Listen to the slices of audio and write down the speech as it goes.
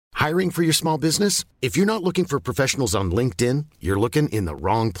Hiring for your small business? If you're not looking for professionals on LinkedIn, you're looking in the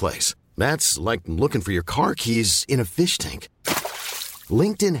wrong place. That's like looking for your car keys in a fish tank.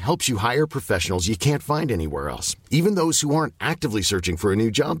 LinkedIn helps you hire professionals you can't find anywhere else, even those who aren't actively searching for a new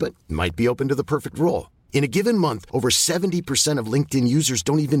job but might be open to the perfect role. In a given month, over 70% of LinkedIn users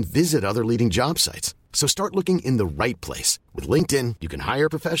don't even visit other leading job sites. So start looking in the right place. With LinkedIn, you can hire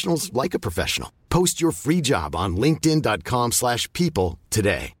professionals like a professional. Post your free job on linkedin.com/people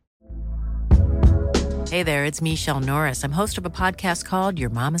today. Hey there, it's Michelle Norris. I'm host of a podcast called Your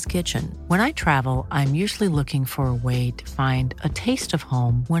Mama's Kitchen. When I travel, I'm usually looking for a way to find a taste of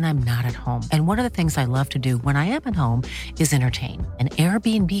home when I'm not at home. And one of the things I love to do when I am at home is entertain. And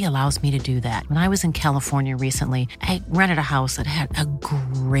Airbnb allows me to do that. When I was in California recently, I rented a house that had a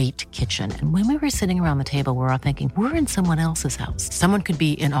great kitchen. And when we were sitting around the table, we're all thinking, we're in someone else's house. Someone could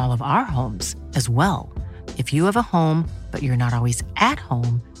be in all of our homes as well. If you have a home, but you're not always at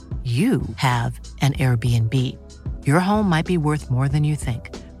home, you have an Airbnb. Your home might be worth more than you think.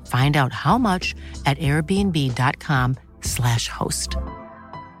 Find out how much at airbnb.com/host.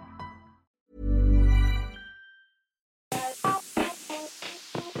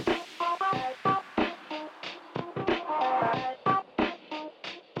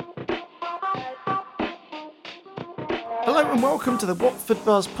 Hello and welcome to the Watford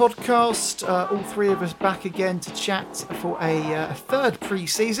Buzz podcast. All three of us back again to chat for a third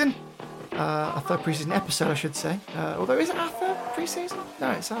pre-season. A third pre-season episode, I should say. Although, is it our third pre-season?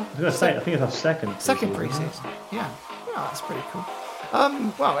 No, it's our... I think it's our second. Second pre-season. Yeah, that's pretty cool.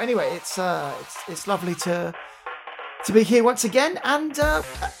 Well, anyway, it's lovely to be here once again. And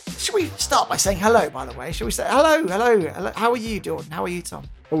should we start by saying hello, by the way? Shall we say hello? How are you, Jordan? How are you, Tom?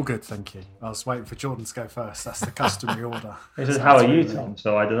 All good, thank you. I was waiting for Jordan to go first. That's the customary order. He says, "How are you, Tom?"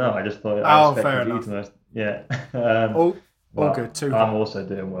 So I don't know. I just thought. Fair enough. Yeah. All good too. I'm also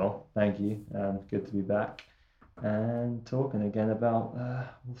doing well. Thank you. Good to be back and talking again about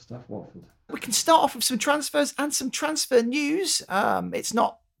all stuff Watford. We can start off with some transfers and some transfer news. It's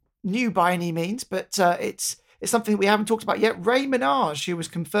not new by any means, but it's something we haven't talked about yet. Ray Minaj, who was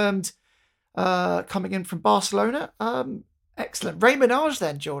confirmed coming in from Barcelona. Excellent. Ray Minaj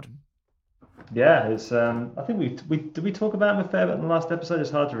then, Jordan. Yeah, it's. I think we talk about him a fair bit in the last episode. It's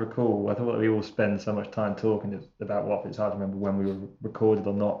hard to recall. I thought that we all spend so much time talking about Watford. It's hard to remember when we were recorded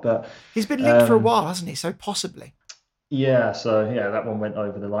or not. But he's been linked for a while, hasn't he? So possibly. Yeah. So that one went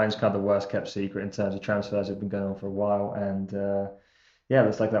over the line. It's kind of the worst kept secret in terms of transfers. It's been going on for a while, and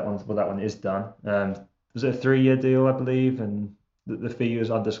looks like that one is done. Was it a 3-year deal, I believe, and the fee was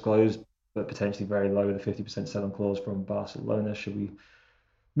undisclosed, but potentially very low with a 50% sell-on clause from Barcelona. Should we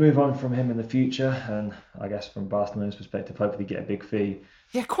move on from him in the future? And I guess from Barcelona's perspective, hopefully get a big fee.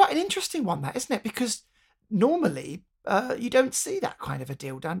 Yeah, quite an interesting one, that, isn't it? Because normally you don't see that kind of a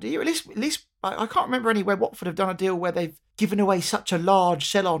deal done, do you? At least I can't remember anywhere Watford have done a deal where they've given away such a large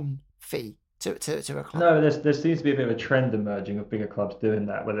sell-on fee to a club. No, there seems to be a bit of a trend emerging of bigger clubs doing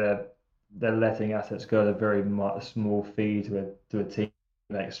that, where they're letting assets go at a very small fee to a team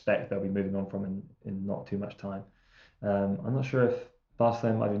they expect they'll be moving on from in not too much time. I'm not sure if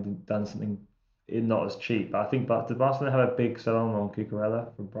Barcelona might have done something not as cheap. I think, did Barcelona have a big sell-on on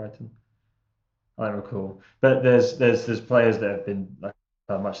Cucurella from Brighton? I don't recall. But there's players that have been like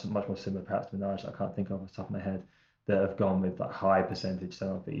much more similar perhaps to Minaj, I can't think of off the top of my head, that have gone with like high percentage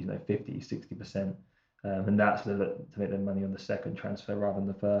sell-on fees, 50, 60%. And that's to make their money on the second transfer rather than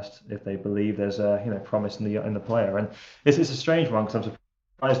the first, if they believe there's a promise in the player. And it's a strange one, because I'm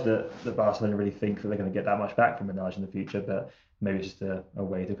surprised that Barcelona really think that they're going to get that much back from Minaj in the future, but maybe it's just a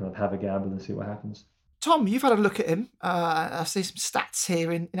way to kind of have a gamble and see what happens. Tom, you've had a look at him. I see some stats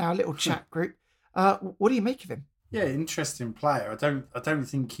here in our little chat group. What do you make of him? Yeah, interesting player. I don't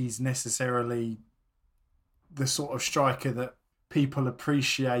think he's necessarily the sort of striker that people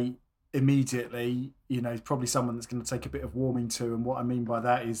appreciate immediately. He's probably someone that's going to take a bit of warming to. And what I mean by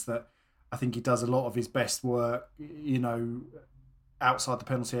that is that I think he does a lot of his best work, outside the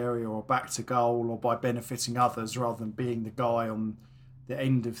penalty area or back to goal, or by benefiting others rather than being the guy on the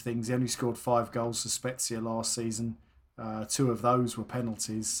end of things. He only scored 5 goals for Spezia last season. 2 of those were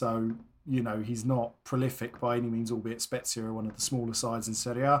penalties. So, he's not prolific by any means, albeit Spezia are one of the smaller sides in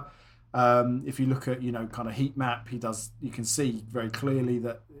Serie A. If you look at, kind of heat map, you can see very clearly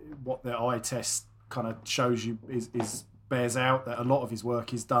that what the eye test kind of shows you bears out that a lot of his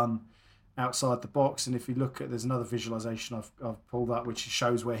work is done outside the box. And if you look at, there's another visualization I've pulled up which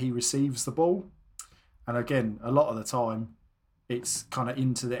shows where he receives the ball, and again a lot of the time it's kind of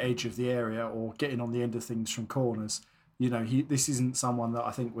into the edge of the area or getting on the end of things from corners. This isn't someone that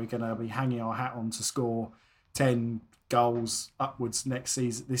I think we're going to be hanging our hat on to score 10, goals upwards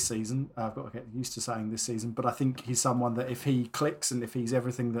this season. I've got to get used to saying this season, but I think he's someone that if he clicks and if he's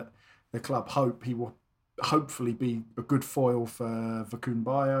everything that the club hope, he will hopefully be a good foil for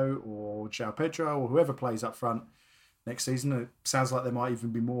Vacunbayo or João Pedro or whoever plays up front next season. It sounds like there might even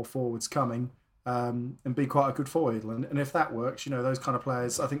be more forwards coming, and be quite a good foil. And if that works, those kind of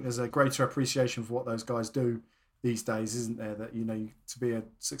players, I think there's a greater appreciation for what those guys do these days, isn't there? That, to be a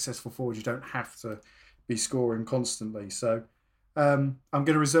successful forward, you don't have to be scoring constantly. So I'm going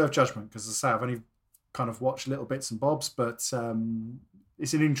to reserve judgment because, as I say, I've only kind of watched little bits and bobs, but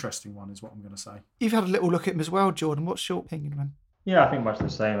it's an interesting one is what I'm going to say. You've had a little look at him as well, Jordan. What's your opinion, man? Yeah, I think much the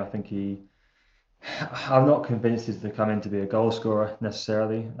same. I think I'm not convinced he's to come in to be a goal scorer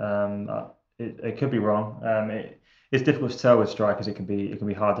necessarily. It could be wrong. It's difficult to tell with strikers. It can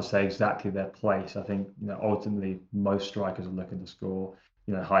be hard to say exactly their place. I think ultimately most strikers are looking to score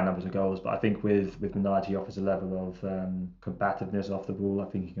high numbers of goals. But I think with Minaj, he offers a level of combativeness off the ball. I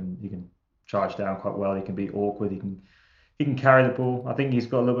think he can charge down quite well. He can be awkward. He can carry the ball. I think he's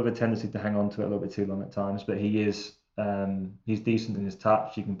got a little bit of a tendency to hang on to it a little bit too long at times. But he's decent in his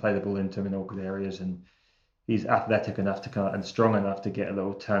touch. He can play the ball into him in awkward areas, and he's athletic enough and strong enough to get a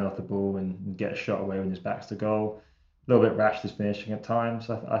little turn off the ball and get a shot away when his back's to goal. A little bit rash his finishing at times,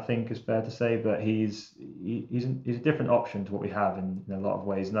 I think is fair to say, but he's a different option to what we have in a lot of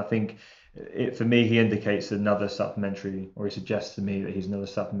ways. And I think for me, he indicates another supplementary, or he suggests to me that he's another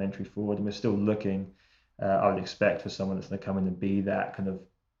supplementary forward, and we're still looking, I would expect, for someone that's going to come in and be that kind of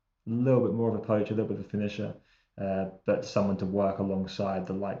little bit more of a poacher, a little bit of a finisher, but someone to work alongside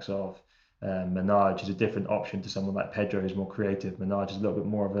the likes of Minaj is a different option to someone like Pedro, who's more creative. Minaj is a little bit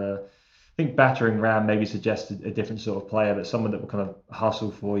more of I think battering ram maybe suggests a different sort of player, but someone that will kind of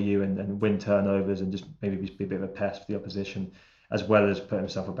hustle for you and win turnovers and just maybe be a bit of a pest for the opposition, as well as put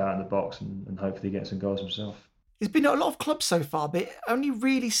himself about in the box and hopefully get some goals himself. He's been at a lot of clubs so far, but it only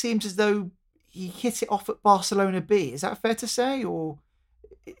really seems as though he hit it off at Barcelona B. Is that fair to say? Or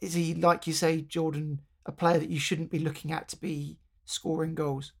is he, like you say, Jordan, a player that you shouldn't be looking at to be scoring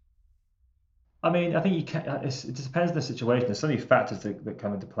goals? I mean, I think you can. It just depends on the situation. There's so many factors that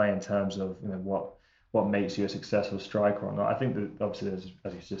come into play in terms of what makes you a successful striker or not. I think that obviously, as you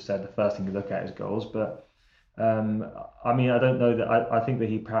just said, the first thing you look at is goals. But I mean, I don't know that. I think that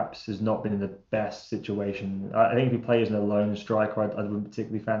he perhaps has not been in the best situation. I think if he plays as an alone striker, I wouldn't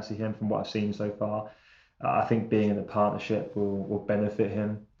particularly fancy him from what I've seen so far. I think being in a partnership will benefit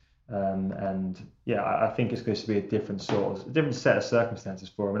him. And yeah, I think it's going to be a different set of circumstances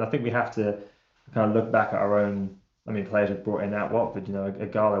for him. And I think we have to kind of look back at our own. I mean, players we've brought in at Watford.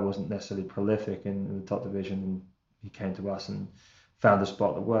 Igalo wasn't necessarily prolific in the top division, and he came to us and found a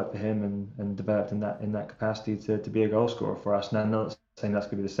spot that worked for him and developed in that capacity to be a goal scorer for us. Now, I'm not saying that's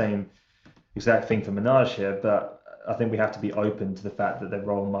going to be the same exact thing for Minaj here, but I think we have to be open to the fact that their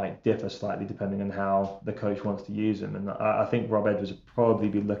role might differ slightly depending on how the coach wants to use him. And I think Rob Edwards would probably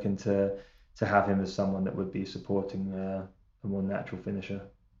be looking to have him as someone that would be supporting a more natural finisher.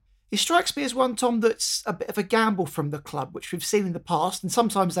 He strikes me as one, Tom, that's a bit of a gamble from the club, which we've seen in the past. And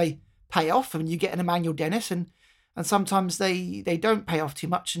sometimes they pay off and you get an Emmanuel Dennis, and sometimes they don't pay off too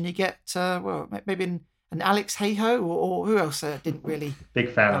much and you get, maybe an Alex Hayhoe or who else didn't really... Big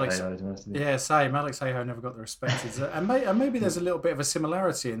fan of Hayhoe. Yeah, same. Alex Hayhoe never got the respect. And maybe there's a little bit of a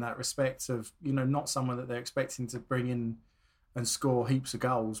similarity in that respect of, not someone that they're expecting to bring in and score heaps of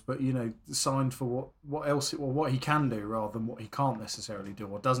goals, but signed for what he can do rather than what he can't necessarily do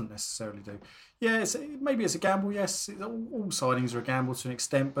or doesn't necessarily do. Yeah, maybe it's a gamble. Yes, all signings are a gamble to an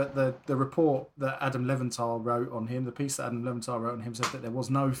extent, but the report that Adam Leventhal wrote on him, the piece that Adam Leventhal wrote on him, said that there was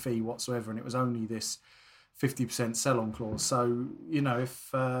no fee whatsoever, and it was only this 50% sell-on clause. So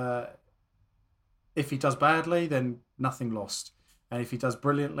if he does badly, then nothing lost. And if he does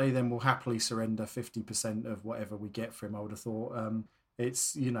brilliantly, then we'll happily surrender 50% of whatever we get for him, I would have thought.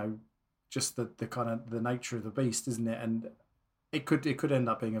 It's, just the kind of the nature of the beast, isn't it? And it could end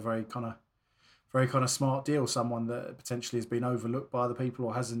up being a very kind of smart deal. Someone that potentially has been overlooked by other people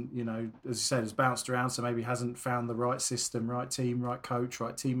or hasn't, as you said, has bounced around. So maybe hasn't found the right system, right team, right coach,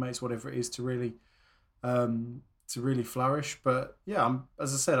 right teammates, whatever it is to really flourish. But yeah, I'm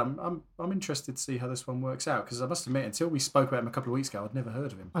interested to see how this one works out, because I must admit, until we spoke about him a couple of weeks ago, I'd never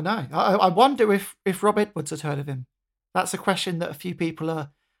heard of him. I know. I wonder if Rob Edwards had heard of him. That's a question that a few people are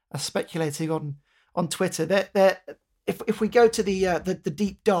speculating on Twitter. If we go to the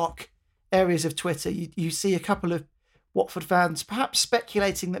deep dark areas of Twitter, you see a couple of Watford fans perhaps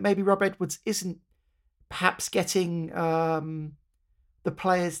speculating that maybe Rob Edwards isn't perhaps getting the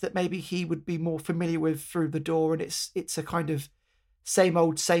players that maybe he would be more familiar with through the door, and it's a kind of same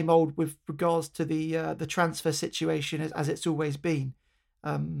old with regards to the transfer situation as it's always been,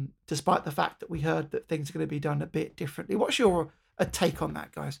 despite the fact that we heard that things are going to be done a bit differently. What's your take on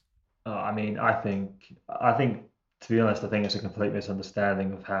that, guys? I mean, I think to be honest, I think it's a complete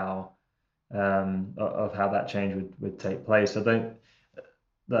misunderstanding of how that change would take place. I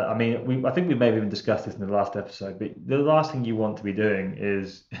mean, I think we may have even discussed this in the last episode, but the last thing you want to be doing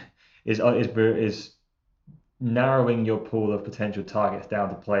is narrowing your pool of potential targets down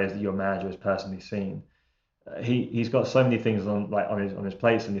to players that your manager has personally seen. He's got so many things on his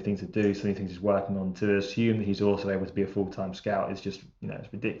plate, so many things to do, so many things he's working on. To assume that he's also able to be a full-time scout is just,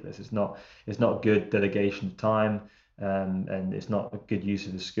 it's ridiculous. It's not good delegation of time, and it's not a good use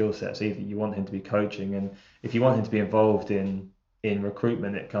of his skill sets either. You want him to be coaching, and if you want him to be involved in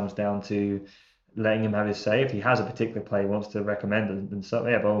recruitment, it comes down to letting him have his say. If he has a particular player he wants to recommend, and so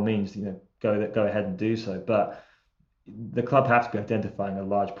by all means, go ahead and do so. But the club have to be identifying a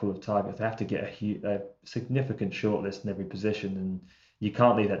large pool of targets. They have to get a significant shortlist in every position, and you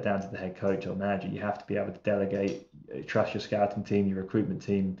can't leave that down to the head coach or manager. You have to be able to delegate, trust your scouting team, your recruitment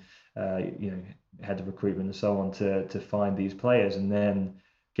team, head of recruitment and so on to find these players, and then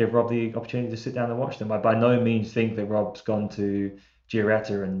give Rob the opportunity to sit down and watch them. I by no means think that Rob's gone to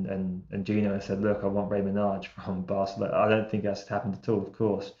Gioretta and Gino and said, look, I want Ray Minaj from Barcelona. I don't think that's happened at all, of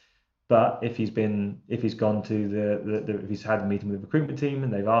course. But if he's gone to if he's had a meeting with the recruitment team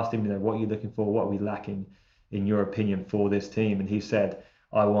and they've asked him, what are you looking for? What are we lacking, in your opinion, for this team? And he said,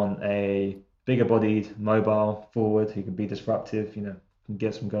 I want a bigger bodied, mobile forward who can be disruptive, can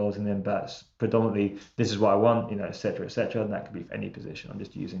get some goals in them, but predominantly this is what I want, et cetera, and that could be for any position. I'm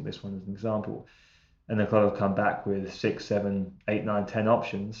just using this one as an example. And the club have come back with 6, 7, 8, 9, 10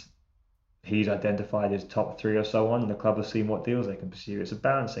 options. He's identified his top 3 or so on, and the club has seen what deals they can pursue. It's a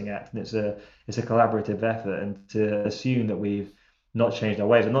balancing act, and it's a collaborative effort. And to assume that we've not changed our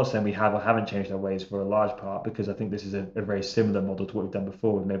ways, I'm not saying we have or haven't changed our ways for a large part, because I think this is a very similar model to what we've done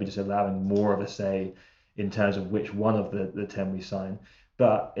before, with maybe just allowing more of a say in terms of which one of the 10 we sign.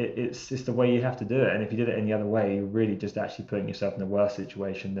 But it's the way you have to do it. And if you did it any other way, you're really just actually putting yourself in a worse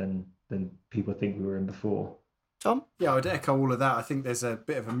situation than people think we were in before. Tom? Yeah, I'd echo all of that. I think there's a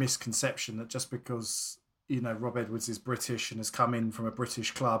bit of a misconception that just because, Rob Edwards is British and has come in from a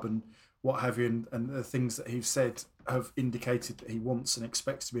British club and what have you, and the things that he's said have indicated that he wants and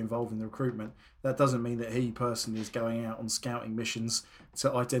expects to be involved in the recruitment, that doesn't mean that he personally is going out on scouting missions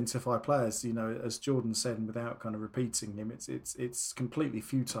to identify players. As Jordan said, and without kind of repeating him, it's completely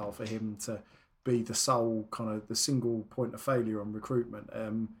futile for him to be the sole kind of the single point of failure on recruitment.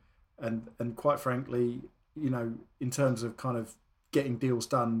 And quite frankly, in terms of kind of getting deals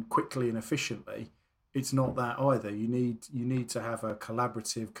done quickly and efficiently, it's not that either. You need to have a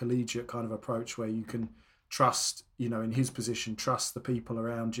collaborative, collegiate kind of approach where you can trust, in his position, trust the people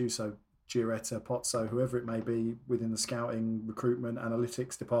around you. So Gioretta, Pozzo, whoever it may be within the scouting, recruitment,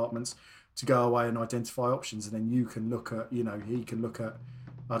 analytics departments, to go away and identify options. And then you can look at, he can look at,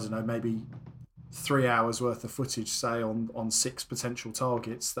 I don't know, maybe 3 hours worth of footage, say on 6 potential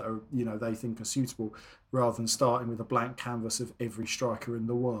targets that are, they think are suitable, rather than starting with a blank canvas of every striker in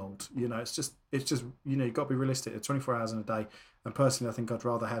the world. It's just you've got to be realistic. At 24 hours in a day, and personally, I think I'd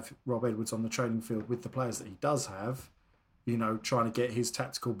rather have Rob Edwards on the training field with the players that he does have, trying to get his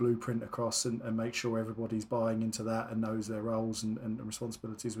tactical blueprint across and make sure everybody's buying into that and knows their roles and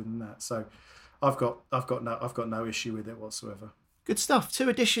responsibilities within that. So I've got no issue with it whatsoever. Good stuff. 2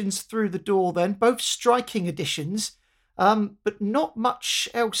 additions through the door then, both striking additions, but not much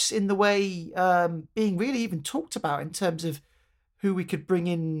else in the way being really even talked about in terms of who we could bring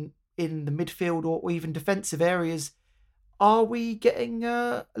in the midfield or even defensive areas. Are we getting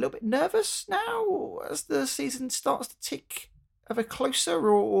a little bit nervous now as the season starts to tick ever closer,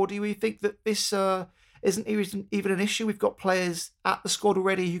 or do we think that this isn't even an issue? We've got players at the squad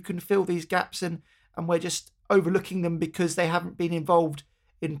already who can fill these gaps, and we're just overlooking them because they haven't been involved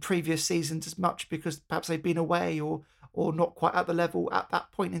in previous seasons as much because perhaps they've been away or not quite at the level at that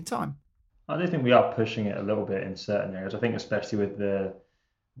point in time. I do think we are pushing it a little bit in certain areas. I think especially with the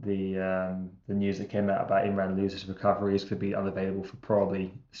news that came out about Imran Luz's recoveries could be unavailable for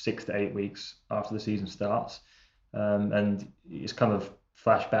probably 6 to 8 weeks after the season starts. And it's kind of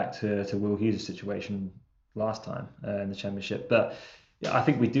flashback to Will Hughes' situation last time in the Championship. But yeah, I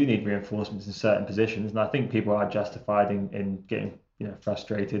think we do need reinforcements in certain positions, and I think people are justified in getting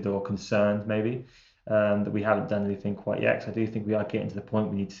frustrated or concerned maybe that we haven't done anything quite yet. So I do think we are getting to the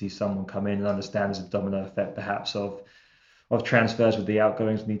point we need to see someone come in and understand there's a domino effect perhaps of transfers with the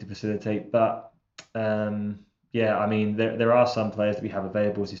outgoings we need to facilitate. But yeah, I mean there are some players that we have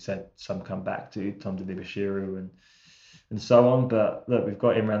available, as you said. Some come back to Tom Dele-Bashiru and so on. But look, we've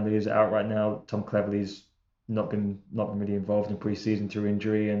got Imran Luz out right now. Tom Cleverley's not been really involved in pre-season through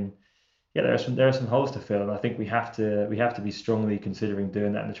injury, and yeah, there are some holes to fill, and I think we have to be strongly considering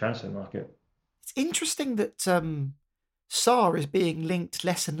doing that in the transfer market. It's interesting that Sarr is being linked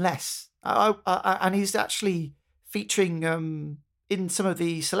less and less, and he's actually featuring in some of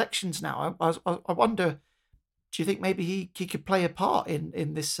the selections now. I wonder, do you think maybe he could play a part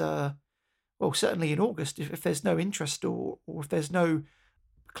in this? Well, certainly in August, if there's no interest or if there's no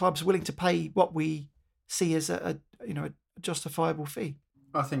clubs willing to pay what we see as a justifiable fee.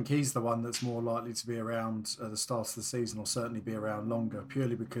 I think he's the one that's more likely to be around at the start of the season, or certainly be around longer,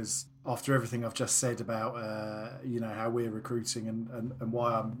 purely because after everything I've just said about how we're recruiting and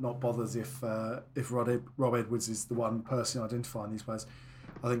why I'm not bothered if Rob Edwards is the one person identifying these players.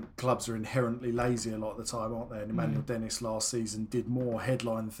 I think clubs are inherently lazy a lot of the time, aren't they? And Emmanuel Dennis last season did more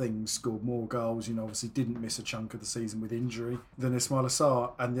headline things, scored more goals, obviously didn't miss a chunk of the season with injury than Ismaila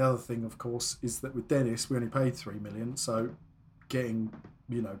Sarr. And the other thing, of course, is that with Dennis, we only paid $3 million, so getting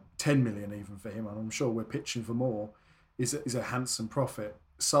 10 million even for him, and I'm sure we're pitching for more, is a handsome profit.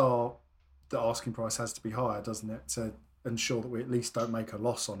 Sarr, the asking price has to be higher, doesn't it, to ensure that we at least don't make a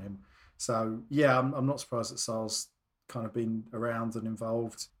loss on him. So yeah, I'm not surprised that Sarr's kind of been around and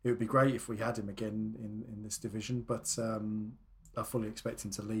involved. It would be great if we had him again in this division, but I fully expect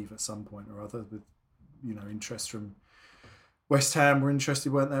him to leave at some point or other, with interest from West Ham were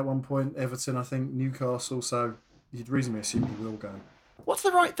interested, weren't they, at one point, Everton, I think, Newcastle, so you'd reasonably assume he will go. What's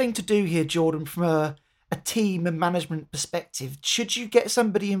the right thing to do here, Jordan, from a team and management perspective? Should you get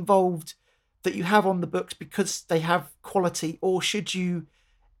somebody involved that you have on the books because they have quality, or should you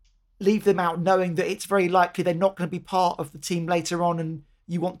leave them out knowing that it's very likely they're not going to be part of the team later on, and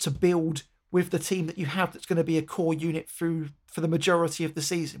you want to build with the team that you have that's going to be a core unit for the majority of the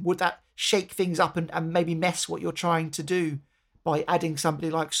season? Would that shake things up and maybe mess what you're trying to do by adding somebody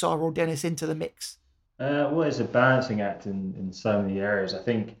like Sarr or Dennis into the mix? Well, it's a balancing act in so many areas. I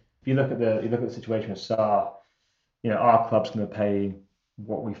think if you look at the situation with Sarr, our club's going to pay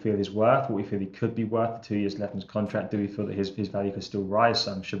what we feel he's worth, what we feel he could be worth. 2 years left in his contract. Do we feel that his value could still rise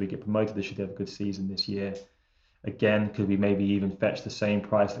some? Should we get promoted? Should he have a good season this year? Again, could we maybe even fetch the same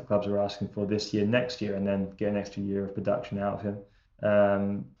price that clubs are asking for this year, next year, and then get an extra year of production out of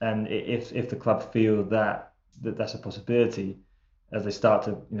him? And if the club feel that's a possibility, as they start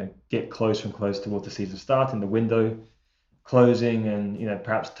to get closer and closer towards the season starting, the window closing, and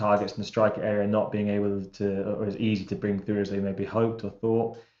perhaps targets in the striker area not being able to, or as easy to bring through as they maybe hoped or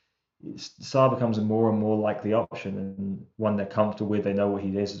thought, Sarr becomes a more and more likely option, and one they're comfortable with. They know what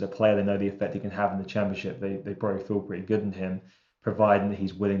he is as a player. They know the effect he can have in the Championship. They probably feel pretty good in him, providing that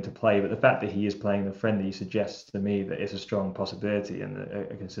he's willing to play. But the fact that he is playing the friendly suggests to me that it's a strong possibility and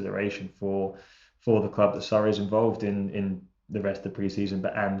a consideration for the club that Sarr is involved in the rest of the pre-season,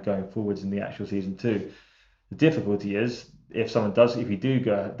 and going forwards in the actual season too. The difficulty is if you do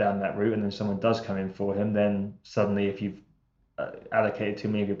go down that route and then someone does come in for him, then suddenly if you've allocated too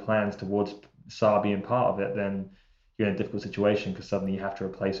many of your plans towards Sarr being part of it, then you're in a difficult situation, because suddenly you have to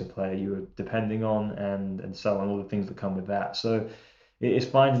replace a player you were depending on, and so on, all the things that come with that. So it's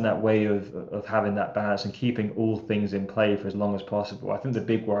finding that way of having that balance and keeping all things in play for as long as possible. I think the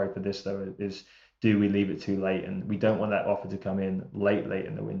big worry for this, though, is do we leave it too late? And we don't want that offer to come in late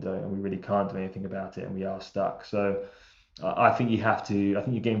in the window, and we really can't do anything about it, and we are stuck. So I think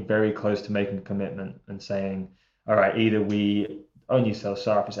you're getting very close to making a commitment and saying, all right, either we only sell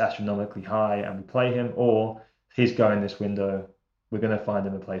Sarr if it's astronomically high and we play him, or he's going this window, we're going to find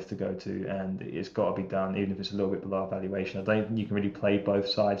him a place to go to, and it's got to be done, even if it's a little bit below valuation. I don't think you can really play both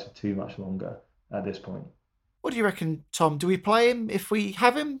sides for too much longer at this point. What do you reckon, Tom? Do we play him if we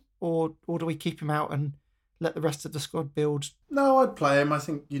have him, or do we keep him out and let the rest of the squad build? No, I'd play him. I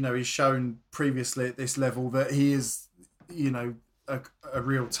think, he's shown previously at this level that he is, a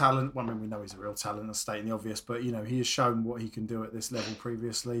real talent. Well, I mean, we know he's a real talent, that's stating the obvious, but, he has shown what he can do at this level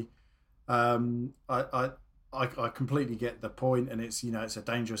previously. I completely get the point, and it's, it's a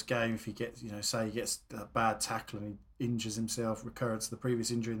dangerous game if he gets, say he gets a bad tackle and he injures himself, recurrence to the previous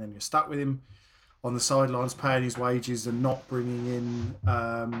injury, and then you're stuck with him on the sidelines paying his wages and not bringing in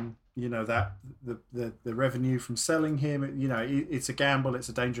that the revenue from selling him. It's a gamble, it's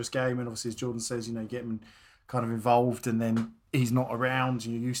a dangerous game, and obviously, as Jordan says, you get him kind of involved and then he's not around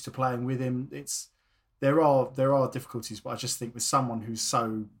and you're used to playing with him. There are difficulties, but I just think with someone who's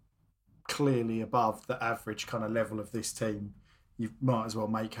so clearly above the average kind of level of this team, you might as well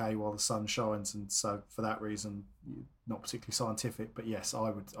make hay while the sun shines. And so for that reason, not particularly scientific, but yes,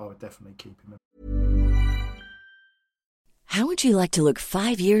 I would definitely keep him. How would you like to look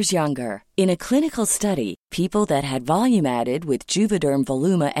 5 years younger? In a clinical study, people that had volume added with Juvederm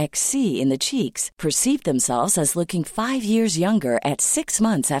Voluma XC in the cheeks perceived themselves as looking 5 years younger at 6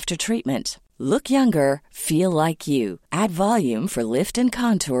 months after treatment. Look younger, feel like you. Add volume for lift and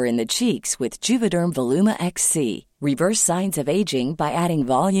contour in the cheeks with Juvederm Voluma XC. Reverse signs of aging by adding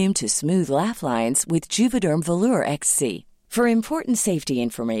volume to smooth laugh lines with Juvederm Volure XC. For important safety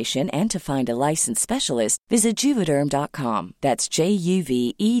information and to find a licensed specialist, visit Juvederm.com. That's JUVEDERM.com.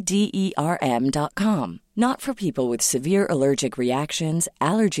 Not for people with severe allergic reactions,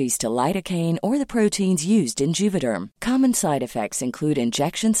 allergies to lidocaine, or the proteins used in Juvederm. Common side effects include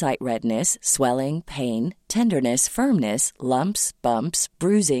injection site redness, swelling, pain, tenderness, firmness, lumps, bumps,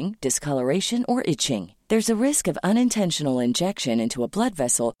 bruising, discoloration, or itching. There's a risk of unintentional injection into a blood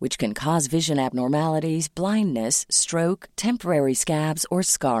vessel, which can cause vision abnormalities, blindness, stroke, temporary scabs, or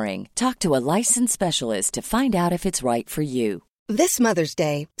scarring. Talk to a licensed specialist to find out if it's right for you. This Mother's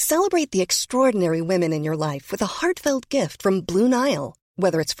Day, celebrate the extraordinary women in your life with a heartfelt gift from Blue Nile.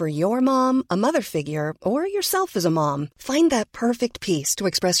 Whether it's for your mom, a mother figure, or yourself as a mom, find that perfect piece to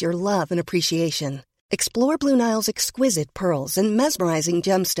express your love and appreciation. Explore Blue Nile's exquisite pearls and mesmerizing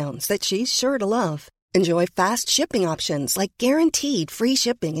gemstones that she's sure to love. Enjoy fast shipping options like guaranteed free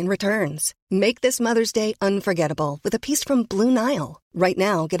shipping and returns. Make this Mother's Day unforgettable with a piece from Blue Nile. Right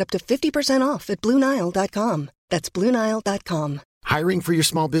now, get up to 50% off at BlueNile.com. That's BlueNile.com. Hiring for your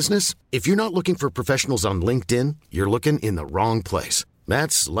small business? If you're not looking for professionals on LinkedIn, you're looking in the wrong place.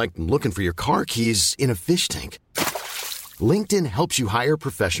 That's like looking for your car keys in a fish tank. LinkedIn helps you hire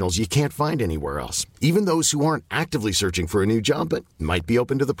professionals you can't find anywhere else, even those who aren't actively searching for a new job but might be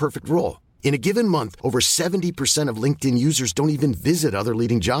open to the perfect role. In a given month, over 70% of LinkedIn users don't even visit other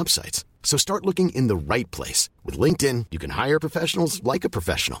leading job sites. So start looking in the right place. With LinkedIn, you can hire professionals like a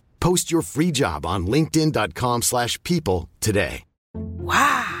professional. Post your free job on linkedin.com/people today.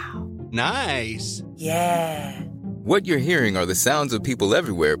 Wow. Nice. Yeah. What you're hearing are the sounds of people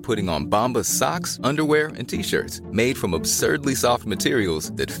everywhere putting on Bombas socks, underwear, and T-shirts made from absurdly soft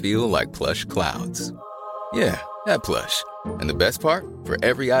materials that feel like plush clouds. Yeah, that plush. And the best part? For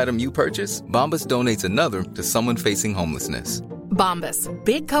every item you purchase, Bombas donates another to someone facing homelessness. Bombas.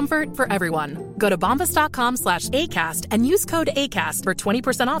 Big comfort for everyone. Go to bombas.com/ACAST and use code ACAST for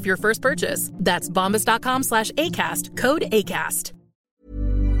 20% off your first purchase. That's bombas.com/ACAST. Code ACAST.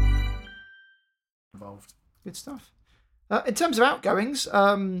 Involved. Good stuff. In terms of outgoings,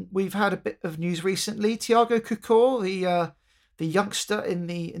 we've had a bit of news recently. Thiago Cucor, the youngster in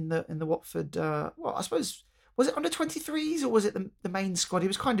the Watford, well, I suppose, was it under 23s or was it the main squad? He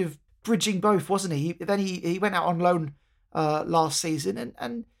was kind of bridging both, wasn't he? Then he went out on loan last season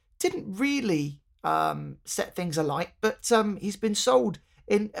and didn't really set things alight, but he's been sold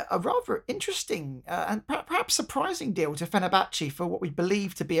in a rather interesting and perhaps surprising deal to Fenerbahce for what we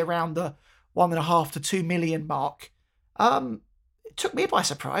believe to be around the 1.5 to 2 million mark. It took me by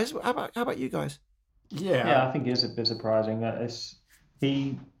surprise. How about you guys? Yeah, I think it is a bit surprising.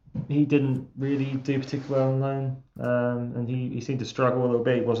 He didn't really do particularly well on loan, and he seemed to struggle a little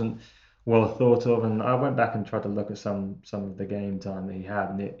bit. He wasn't well thought of, and I went back and tried to look at some of the game time that he had,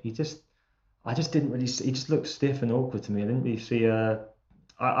 and I just didn't really see. He just looked stiff and awkward to me. I didn't really see I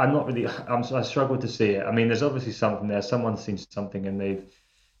struggled to see it. I mean, there's obviously something there. Someone's seen something, and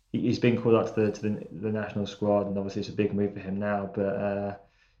he's been called up to the national squad, and obviously it's a big move for him now. But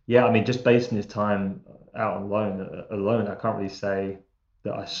yeah, I mean, just based on his time out on loan alone, I can't really say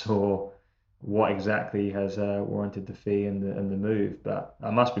that I saw what exactly has warranted the fee and the move. But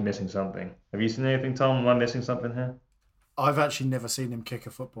I must be missing something. Have you seen anything, Tom? Am I missing something here? I've actually never seen him kick a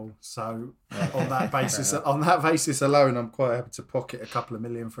football, so on that basis alone, I'm quite happy to pocket a couple of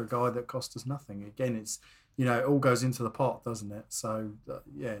million for a guy that cost us nothing. Again, it's it all goes into the pot, doesn't it? So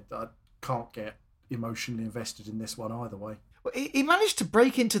yeah, I can't get emotionally invested in this one either way. Well, he managed to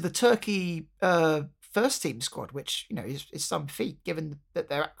break into the Turkey first team squad, which is some feat given that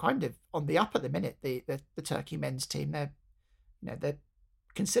they're kind of on the up at the minute. The Turkey men's team, they're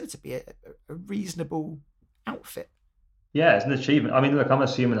considered to be a reasonable outfit. Yeah, it's an achievement. I mean, look, I'm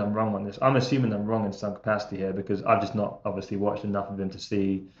assuming I'm wrong on this. I'm assuming I'm wrong in some capacity here because I've just not obviously watched enough of him to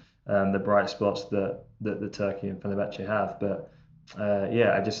see the bright spots that the Turkey and Fenerbahce have. But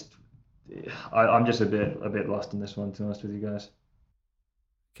yeah, I'm just a bit lost on this one, to be honest with you guys.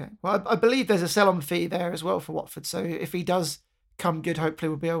 Okay. Well, I believe there's a sell-on fee there as well for Watford. So if he does come good, hopefully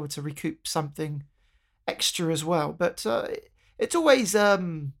we'll be able to recoup something extra as well. But it's always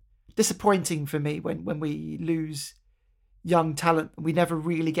disappointing for me when we lose young talent. We never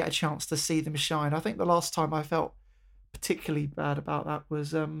really get a chance to see them shine. I think the last time I felt particularly bad about that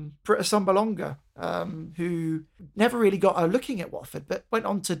was Britta Sombalonga, who never really got a looking at Watford, but went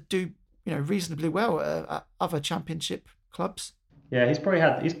on to do reasonably well at other Championship clubs. Yeah, he's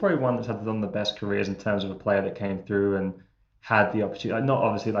probably one that's had one of the best careers in terms of a player that came through and had the opportunity. Not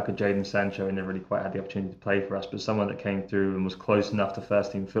obviously like a Jadon Sancho, and never really quite had the opportunity to play for us, but someone that came through and was close enough to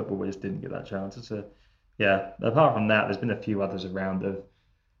first team football, but just didn't get that chance. Apart from that, there's been a few others around that have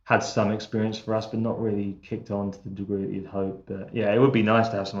had some experience for us, but not really kicked on to the degree that you'd hope. But yeah, it would be nice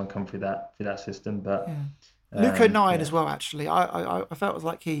to have someone come through that system. But Luke O'Nien as well. Actually, I felt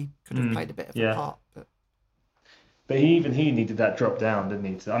like he could have played a bit of a part, But he needed that drop down, didn't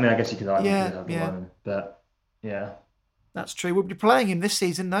he? So, I mean, I guess you could argue one, but yeah. That's true. We'll be playing him this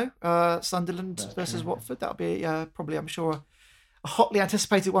season, though. Sunderland versus Watford. That'll be probably, I'm sure, a hotly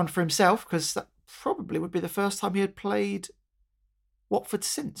anticipated one for himself, because that probably would be the first time he had played Watford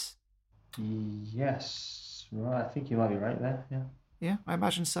since. Yes, right. I think you might be right there. Yeah. Yeah, I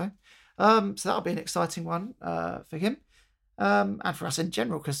imagine so. So that'll be an exciting one for him. And for us in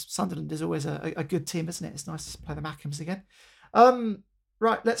general, because Sunderland is always a good team, isn't it? It's nice to play the Mackems again.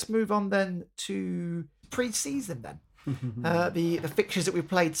 Right, let's move on then to pre-season then. The fixtures that we've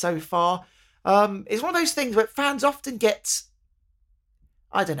played so far. It's one of those things where fans often get,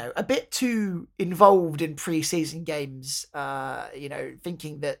 I don't know, a bit too involved in pre-season games,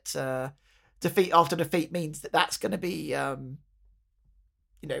 thinking that defeat after defeat means that that's going to be,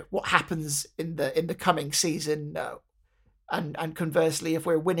 what happens in the coming season. And conversely, if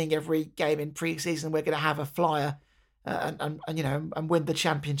we're winning every game in pre-season, we're going to have a flyer and win the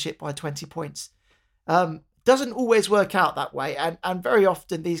championship by 20 points. Doesn't always work out that way, and very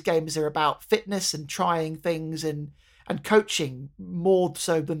often these games are about fitness and trying things and coaching more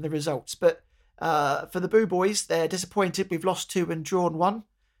so than the results. But for the Boo Boys, they're disappointed. We've lost 2 and drawn 1.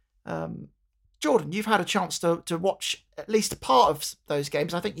 Jordan, you've had a chance to watch at least a part of those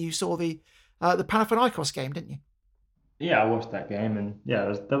games. I think you saw the Panathinaikos game, didn't you? Yeah, I watched that game, and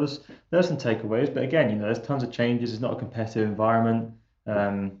yeah, there was some takeaways. But again, there's tons of changes. It's not a competitive environment.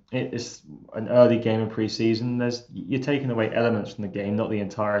 It's an early game in pre-season. You're taking away elements from the game, not the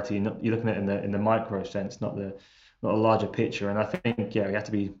entirety. You're looking at it in the micro sense, not a larger picture. And I think we have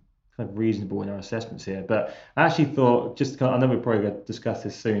to be kind of reasonable in our assessments here. But I actually thought, I know we're probably going to discuss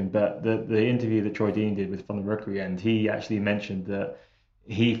this soon, but the interview that Troy Dean did with Van the Rookery End, he actually mentioned that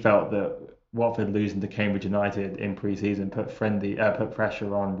he felt that Watford losing to Cambridge United in pre-season put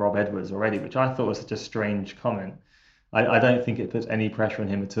pressure on Rob Edwards already, which I thought was such a strange comment. I don't think it puts any pressure on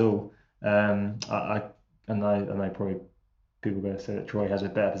him at all. I know probably people are going to say that Troy has a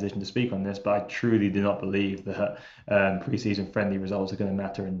better position to speak on this, but I truly do not believe that pre-season friendly results are going to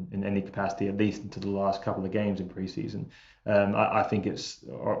matter in any capacity, at least into the last couple of games in pre-season. I think it's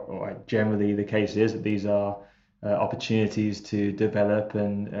generally the case is that these are opportunities to develop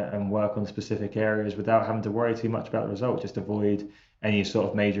and work on specific areas without having to worry too much about the result. Just avoid any sort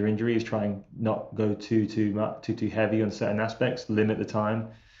of major injuries, try and not go too heavy on certain aspects, limit the time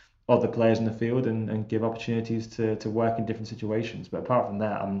of the players in the field and give opportunities to work in different situations. But apart from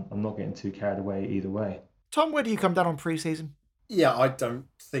that, I'm not getting too carried away either way. Tom, where do you come down on pre-season? Yeah, I don't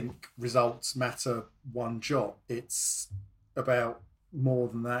think results matter one jot. It's about more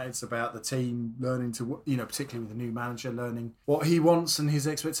than that. It's about the team learning to, particularly with the new manager, learning what he wants and his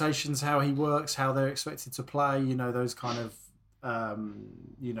expectations, how he works, how they're expected to play, those kind of,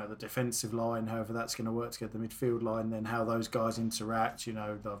 the defensive line, however that's going to work together, the midfield line, then how those guys interact,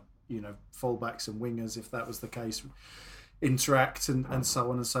 the fullbacks and wingers, if that was the case, interact and so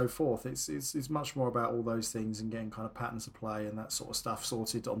on and so forth. It's much more about all those things and getting kind of patterns of play and that sort of stuff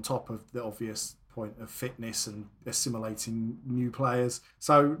sorted on top of the obvious point of fitness and assimilating new players.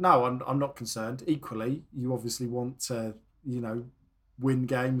 So no, I'm not concerned. Equally, you obviously want to, win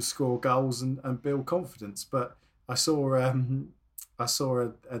games, score goals and build confidence. But I saw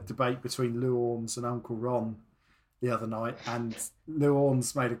a debate between Lou Orns and Uncle Ron the other night, and Lou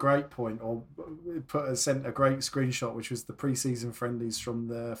Orns made a great point, or sent a great screenshot, which was the pre-season friendlies from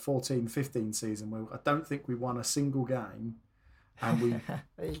the 14-15 season, where I don't think we won a single game, and we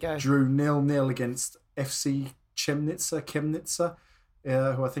drew 0-0 against FC Chemnitsa,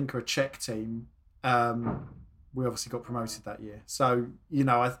 who I think are a Czech team. We obviously got promoted that year. So,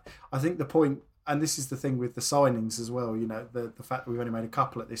 I think the point, and this is the thing with the signings as well, the fact that we've only made a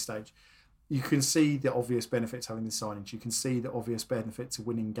couple at this stage, you can see the obvious benefits having the signings. You can see the obvious benefit to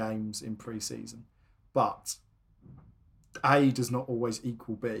winning games in pre-season. But A does not always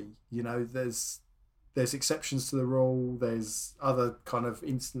equal B. There's exceptions to the rule. There's other kind of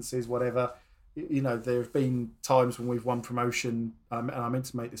instances, whatever. There have been times when we've won promotion, and I meant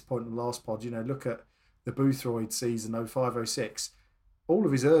to make this point in the last pod. Look at the Boothroyd season 05-06, all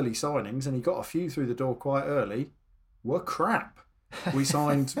of his early signings, and he got a few through the door quite early, were crap. We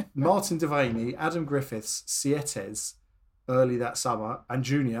signed Martin Devaney, Adam Griffiths, Sietes early that summer, and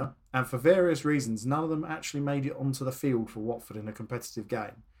Junior, and for various reasons, none of them actually made it onto the field for Watford in a competitive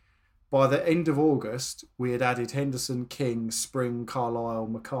game. By the end of August, we had added Henderson, King, Spring, Carlisle,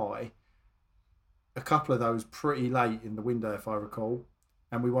 Mackay. A couple of those pretty late in the window, if I recall.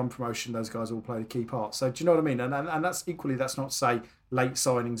 And we won promotion. Those guys all played a key part. So do you know what I mean? And that's equally, that's not to say late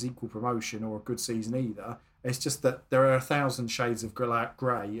signings equal promotion or a good season either. It's just that there are 1,000 shades of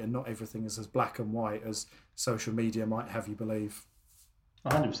grey, and not everything is as black and white as social media might have you believe.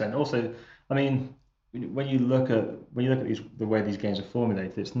 100%. Also, I mean, when you look at the way these games are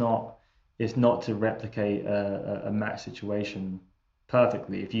formulated, it's not to replicate a match situation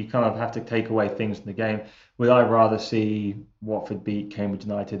perfectly. If you kind of have to take away things from the game, would I rather see Watford beat Cambridge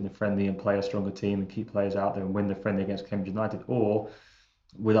United in a friendly and play a stronger team and keep players out there and win the friendly against Cambridge United, or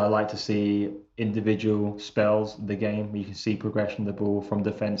would I like to see individual spells of the game where you can see progression of the ball from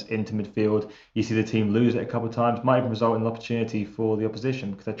defence into midfield? You see the team lose it a couple of times, might even result in an opportunity for the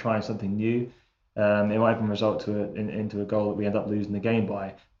opposition because they're trying something new. It might even result into a goal that we end up losing the game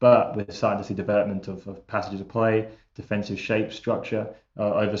by. But we're starting to see development of passages of play, defensive shape, structure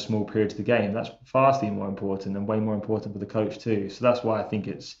over small periods of the game. That's vastly more important and way more important for the coach too. So that's why I think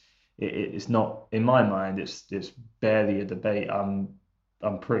it's not, in my mind, it's barely a debate.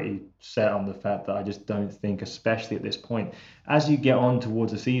 I'm pretty set on the fact that I just don't think, especially at this point, as you get on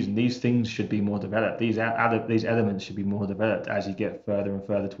towards the season, these things should be more developed. These elements should be more developed as you get further and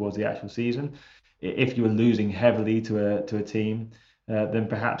further towards the actual season. If you were losing heavily to a team, then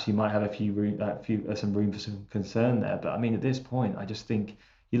perhaps you might have some room for some concern there. But I mean, at this point, I just think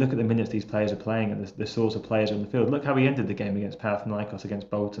you look at the minutes these players are playing and the sorts of players on the field. Look how we ended the game against Panathinaikos,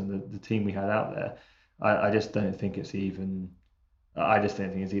 against Bolton, the team we had out there. I just don't think it's even. I just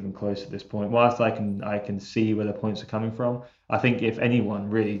don't think it's even close at this point. Whilst I can see where the points are coming from, I think if anyone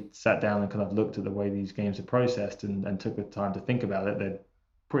really sat down and kind of looked at the way these games are processed and took the time to think about it, they'd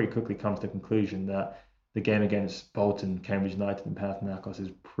pretty quickly come to the conclusion that the game against Bolton, Cambridge United and Panathinaikos is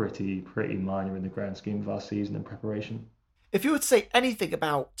pretty minor in the grand scheme of our season and preparation. If you were to say anything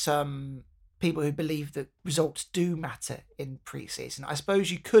about people who believe that results do matter in pre-season, I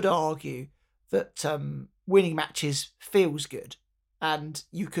suppose you could argue that winning matches feels good. And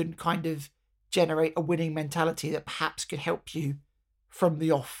you can kind of generate a winning mentality that perhaps could help you from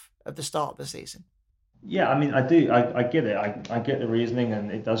the off of the start of the season. Yeah, I mean, I do. I get it. I get the reasoning, and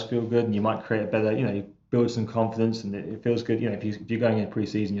it does feel good. And you might create a better, you build some confidence, and it feels good. If you're going in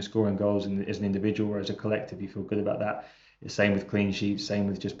pre-season, you're scoring goals, and as an individual or as a collective, you feel good about that. It's same with clean sheets, same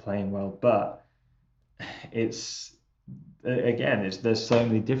with just playing well. But there's so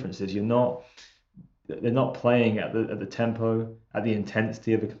many differences. They're not playing at the tempo, at the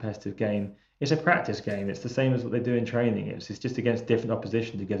intensity of a competitive game. It's a practice game. It's the same as what they do in training. It's just against different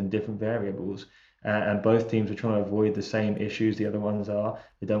opposition to give them different variables. And both teams are trying to avoid the same issues the other ones are.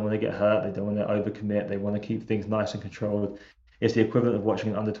 They don't want to get hurt. They don't want to overcommit. They want to keep things nice and controlled. It's the equivalent of watching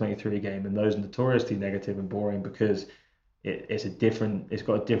an under-23 game, and those are notoriously negative and boring because it's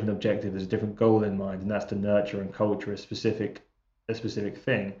got a different objective. There's a different goal in mind, and that's to nurture and culture a specific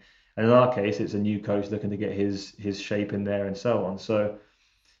thing. And in our case, it's a new coach looking to get his shape in there and so on. So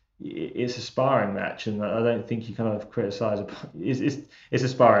it's a sparring match, and I don't think you kind of criticise it. It's a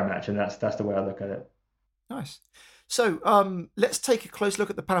sparring match, and that's the way I look at it. Nice. So let's take a close look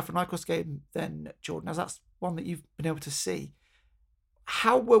at the Panathinaikos game then, Jordan, as that's one that you've been able to see.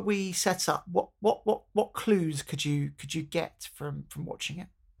 How were we set up? What clues could you get from watching it?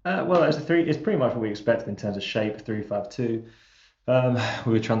 Well, it's pretty much what we expected in terms of shape, 3-5-2.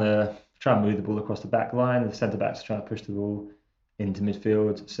 We were trying to move the ball across the back line. The centre backs trying to push the ball into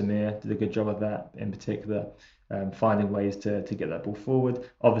midfield. Samir did a good job of that in particular, finding ways to get that ball forward.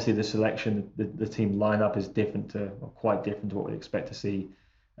 Obviously, the selection, the team lineup is quite different to what we'd expect to see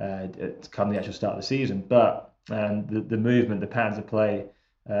come the actual start of the season. But the movement, the patterns of play,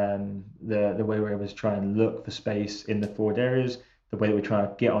 the way we're able to try and look for space in the forward areas, the way that we're trying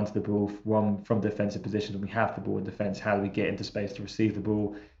to get onto the ball from defensive positions when we have the ball in defence, how do we get into space to receive the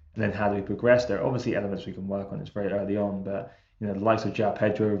ball, and then how do we progress? There are obviously elements we can work on. It's very early on, but the likes of João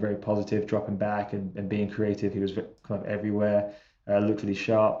Pedro were very positive, dropping back and being creative. He was kind of everywhere, looked really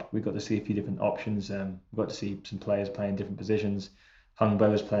sharp. We got to see a few different options. We got to see some players playing different positions. Hungbo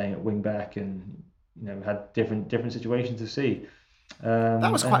was playing at wing back, and had different situations to see.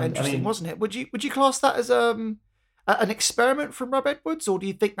 That was quite interesting, wasn't it? Would you class that as an experiment from Rob Edwards, or do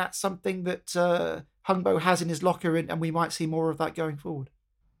you think that's something that Hungbo has in his locker and we might see more of that going forward?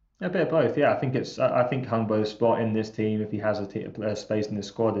 A bit of both, yeah. I think Hungbo's spot in this team, if he has a space in the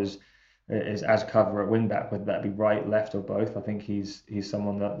squad, is as cover at wing back, whether that be right, left, or both. I think he's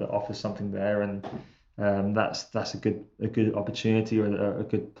someone that offers something there, and that's a good opportunity or a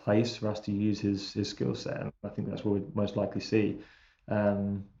good place for us to use his skill set. And I think that's what we'd most likely see.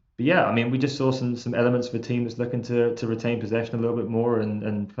 But yeah, I mean, we just saw some elements of a team that's looking to retain possession a little bit more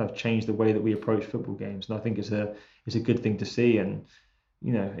and kind of change the way that we approach football games. And I think it's a good thing to see. And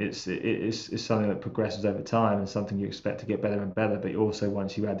it's something that progresses over time and something you expect to get better and better. But also,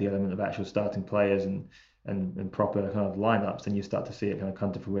 once you add the element of actual starting players and proper kind of lineups, then you start to see it kind of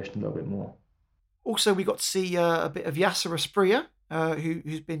come to fruition a little bit more. Also, we got to see a bit of Yasser Asprilla,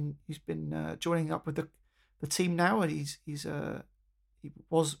 who's been joining up with the team now, and he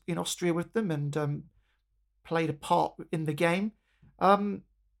was in Austria with them and played a part in the game.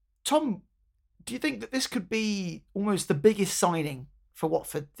 Tom, do you think that this could be almost the biggest signing for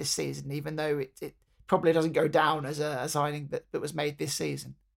Watford this season, even though it probably doesn't go down as a signing that was made this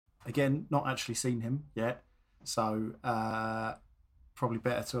season? Again, not actually seen him yet, so probably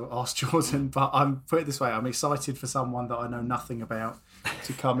better to ask Jordan. But I'm put it this way: I'm excited for someone that I know nothing about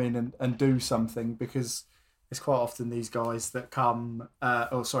to come in and do something, because it's quite often these guys that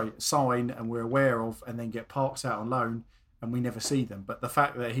sign and we're aware of and then get parked out on loan and we never see them. But the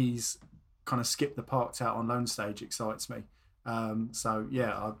fact that he's kind of skipped the parked out on loan stage excites me. So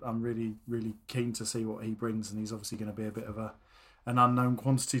yeah, I'm really, really keen to see what he brings, and he's obviously going to be a bit of an unknown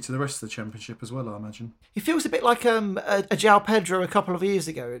quantity to the rest of the Championship as well, I imagine. He feels a bit like a João Pedro a couple of years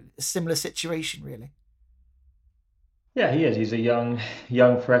ago, a similar situation, really. Yeah, he is. He's a young,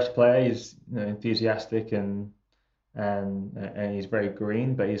 fresh player. He's enthusiastic and he's very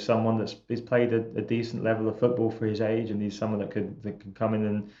green. But he's someone he's played a decent level of football for his age, and he's someone that can come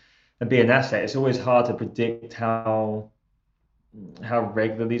in and be an asset. It's always hard to predict how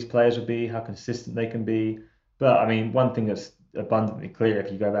regular these players will be, how consistent they can be. But I mean, one thing that's abundantly clear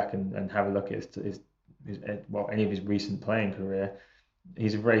if you go back and have a look at any of his recent playing career,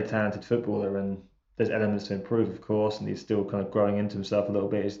 he's a very talented footballer, and there's elements to improve, of course, and he's still kind of growing into himself a little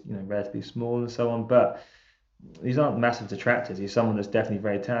bit. He's relatively small and so on, but these aren't massive detractors. He's someone that's definitely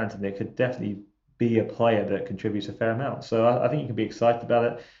very talented. They could definitely be a player that contributes a fair amount. So I think you can be excited about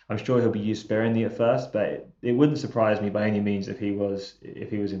it. I'm sure he'll be used sparingly at first, but it wouldn't surprise me by any means if he was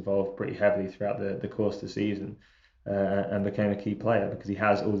involved pretty heavily throughout the course of the season and became a key player, because he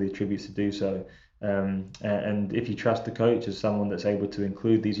has all the attributes to do so. And if you trust the coach as someone that's able to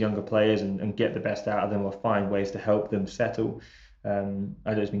include these younger players and get the best out of them, or find ways to help them settle, I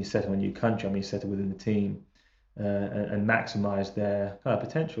don't just mean settle in a new country, I mean settle within the team and maximise their kind of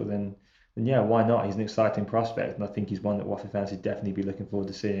potential, then yeah, why not? He's an exciting prospect, and I think he's one that Watford fans would definitely be looking forward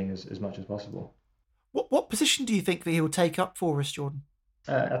to seeing as much as possible. What position do you think that he will take up for us, Jordan?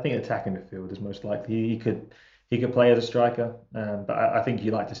 I think attacking midfield is most likely. He could play as a striker, but I think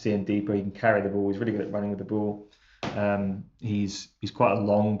you like to see him deeper. He can carry the ball. He's really good at running with the ball. He's quite a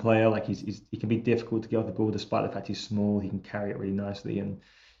long player. Like he can be difficult to get off the ball, despite the fact he's small. He can carry it really nicely, and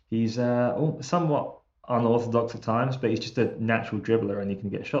he's somewhat unorthodox at times, but he's just a natural dribbler, and he can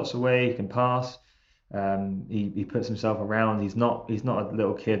get shots away. He can pass. He puts himself around. He's not a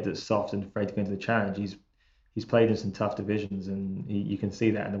little kid that's soft and afraid to go into the challenge. He's played in some tough divisions, and you can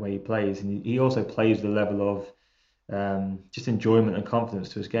see that in the way he plays. And he also plays the level of just enjoyment and confidence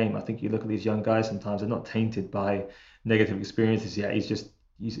to his game. I think you look at these young guys, sometimes they're not tainted by negative experiences yet. He's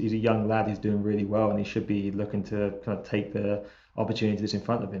a young lad who's doing really well, and he should be looking to kind of take the opportunities in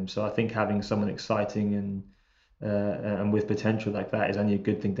front of him. So I think having someone exciting and with potential like that is only a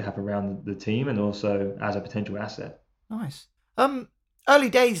good thing to have around the team, and also as a potential asset. Nice. Early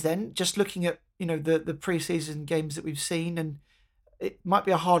days then, just looking at the pre-season games that we've seen, and it might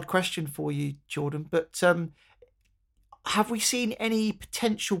be a hard question for you, Jordan, but have we seen any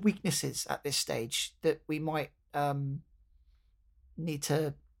potential weaknesses at this stage that we might need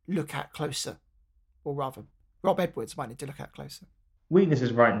to look at closer, or rather, Rob Edwards might need to look at closer?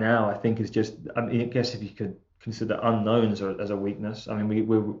 Weaknesses right now, I think, is just, I guess if you could consider unknowns as a weakness. I mean,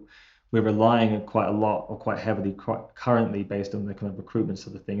 we're relying quite a lot, or quite heavily currently, based on the kind of recruitment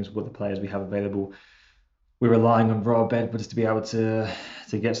sort of things, what the players we have available. We're relying on Rob Edwards to be able to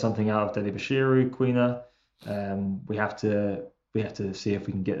get something out of Dele Bashiru, Quina. We have to see if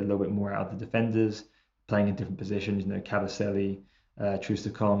we can get a little bit more out of the defenders, playing in different positions. Kabasele,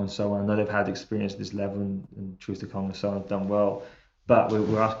 Troost-Ekong, and so on. I know they've had experience at this level, and Troost-Ekong and so on have done well, but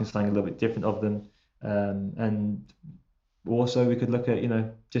we're asking something a little bit different of them. And also we could look at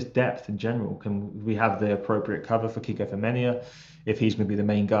just depth in general. Can we have the appropriate cover for Kiko Femenia if he's going to be the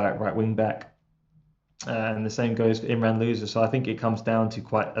main guy at right wing back? And the same goes for Imran Loser. So I think it comes down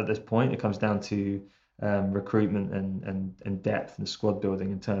to at this point, it comes down to recruitment and depth and squad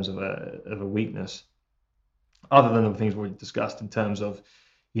building in terms of a weakness. Other than the things we already discussed in terms of,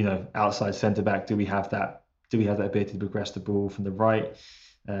 outside centre back, do we have that ability to progress the ball from the right?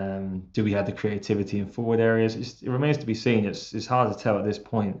 Do we have the creativity in forward areas? It remains to be seen. It's hard to tell at this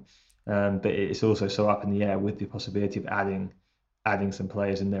point, but it's also so up in the air with the possibility of adding some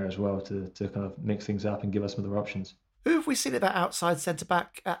players in there as well to kind of mix things up and give us some other options. Who have we seen at that outside centre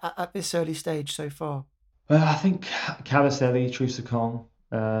back at this early stage so far? I think Kabasele, Troost-Ekong.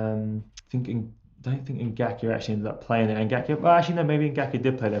 Don't think Ngakia actually ended up playing it. Maybe Ngakia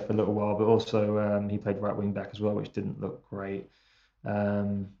did play there for a little while, but also he played right wing back as well, which didn't look great.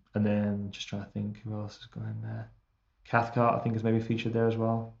 And then just trying to think who else has gone in there. Cathcart, I think, is maybe featured there as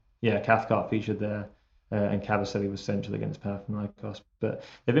well. Yeah, Cathcart featured there, and Kabasele was central against Panathinaikos. But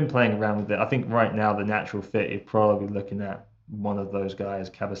they've been playing around with it. I think right now the natural fit is probably looking at one of those guys,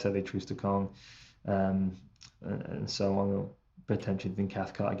 Kabasele, Troost-Ekong, and so on. Potentially than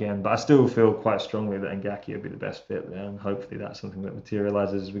Cathcart again, but I still feel quite strongly that Ngakia would be the best fit there, and hopefully that's something that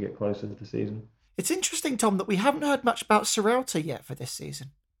materialises as we get closer to the season. It's interesting, Tom, that we haven't heard much about Serralta yet for this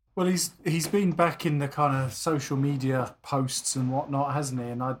season. Well, he's been back in the kind of social media posts and whatnot, hasn't he?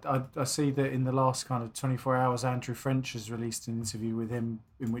 And I see that in the last kind of 24 hours, Andrew French has released an interview with him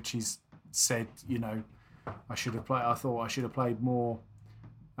in which he's said, I thought I should have played more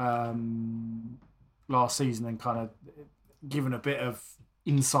last season, and kind of given a bit of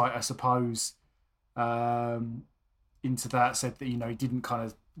insight, I suppose, into that. Said that, he didn't kind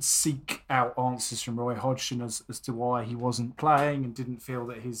of seek out answers from Roy Hodgson as to why he wasn't playing, and didn't feel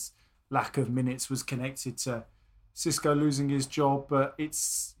that his lack of minutes was connected to Xisco losing his job. But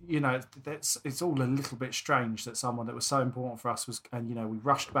it's it's all a little bit strange that someone that was so important for us was, and we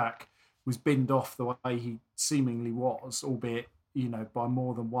rushed back, was binned off the way he seemingly was, albeit by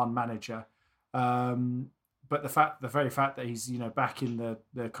more than one manager. But the very fact that he's back in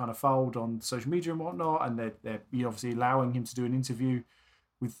the kind of fold on social media and whatnot, and they're obviously allowing him to do an interview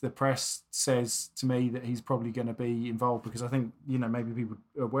with the press, says to me that he's probably going to be involved, because I think maybe people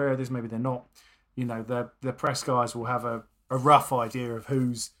are aware of this, maybe they're not. The press guys will have a rough idea of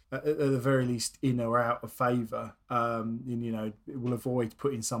who's at the very least in or out of favour. It will avoid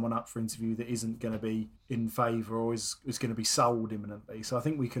putting someone up for interview that isn't going to be in favour or is going to be sold imminently. So I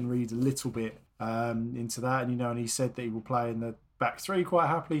think we can read a little bit into that. And he said that he will play in the back three quite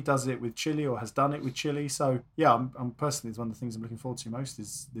happily, does it with Chile or has done it with Chile. So yeah, I'm personally, it's one of the things I'm looking forward to most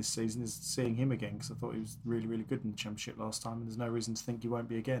is this season is seeing him again, because I thought he was really, really good in the Championship last time, and there's no reason to think he won't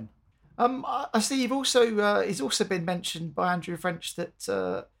be again. I see you've also he's also been mentioned by Andrew French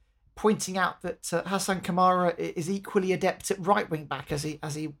that pointing out that Hassan Kamara is equally adept at right wing back as he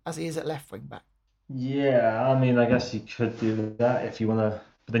is at left wing back. Yeah, I mean, I guess you could do that if you want to,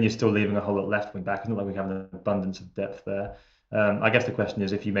 but then you're still leaving a whole lot left wing back. It's not like we have an abundance of depth there. I guess the question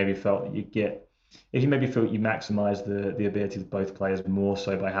is if you maybe felt that you maximise the ability of both players more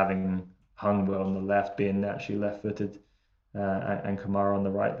so by having Hungwell on the left being naturally left-footed and Kamara on the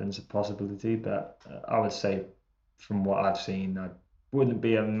right, then it's a possibility. But I would say from what I've seen, I wouldn't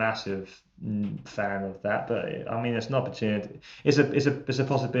be a massive fan of that. But I mean, it's an opportunity. It's a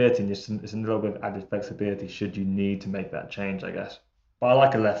possibility, and it's a little bit of added flexibility should you need to make that change, I guess. But I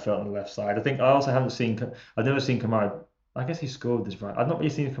like a left foot on the left side. I think I've never seen Kamara. I guess he scored this right. I've not really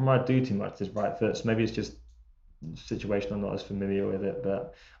seen Kamara do too much this right foot, so maybe it's just situation I'm not as familiar with it.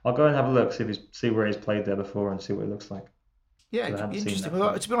 But I'll go and have a look, see where he's played there before, and see what it looks like. Yeah, it'd be interesting.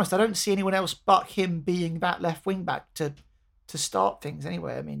 Well, to be honest, I don't see anyone else but him being that left wing back to start things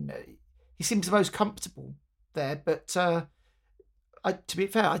anyway. I mean, he seems the most comfortable there. But to be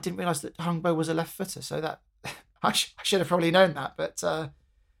fair, I didn't realise that Hungbo was a left footer, so that I should have probably known that. But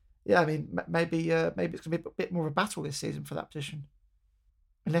yeah, I mean, maybe it's going to be a bit more of a battle this season for that position,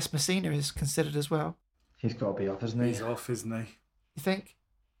 unless Messina is considered as well. He's got to be off, isn't he? He's off, isn't he? You think?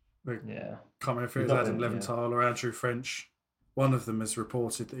 Yeah. Can't remember if it was Adam Leventhal or Andrew French. One of them has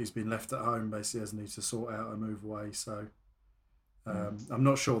reported that he's been left at home, basically, hasn't he, to sort out a move away. So I'm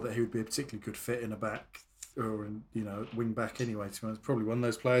not sure that he would be a particularly good fit in a back or wing back anyway. To be honest, probably one of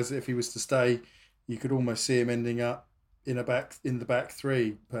those players that if he was to stay, you could almost see him ending up in the back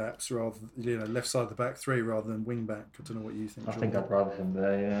three, perhaps, rather left side of the back three rather than wing back. I don't know what you think. I think I'd rather him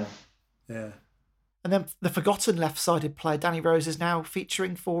there. Yeah. And then the forgotten left-sided player, Danny Rose, is now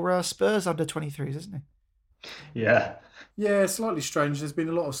featuring for Spurs under 23s, isn't he? Yeah. Yeah, slightly strange. There's been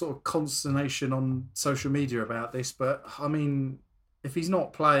a lot of sort of consternation on social media about this, but I mean, if he's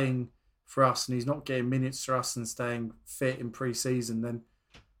not playing for us and he's not getting minutes for us and staying fit in pre-season, then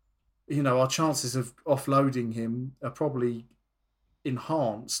our chances of offloading him are probably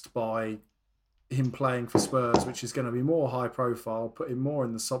enhanced by him playing for Spurs, which is going to be more high profile, put him more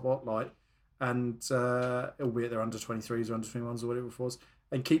in the spotlight, and albeit they're under 23s or under 21s or whatever it was,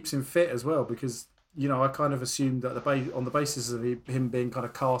 and keeps him fit as well. Because I kind of assumed that on the basis of him being kind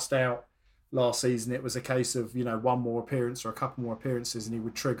of cast out last season, it was a case of one more appearance or a couple more appearances, and he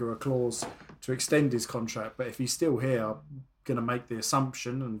would trigger a clause to extend his contract. But if he's still here, I'm going to make the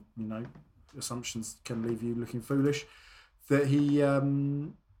assumption, and assumptions can leave you looking foolish, that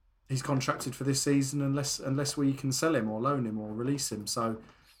he's contracted for this season unless we can sell him or loan him or release him. So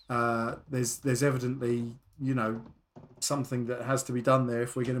there's evidently something that has to be done there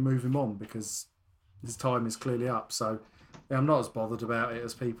if we're going to move him on, because his time is clearly up. So I'm not as bothered about it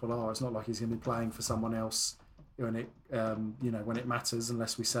as people are. It's not like he's going to be playing for someone else when it matters,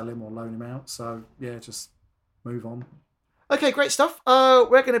 unless we sell him or loan him out. So yeah, just move on. Okay, great stuff.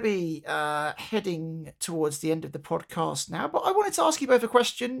 We're going to be heading towards the end of the podcast now, but I wanted to ask you both a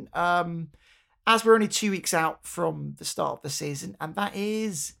question, as we're only 2 weeks out from the start of the season, and that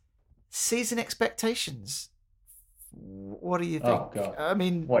is season expectations. What do you think? Oh, God. I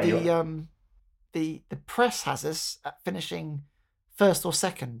mean, the press has us at finishing first or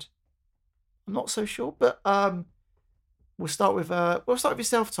second. I'm not so sure, but we'll start with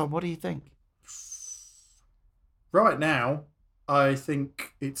yourself, Tom. What do you think? Right now, I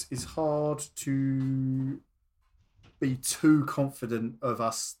think it is hard to be too confident of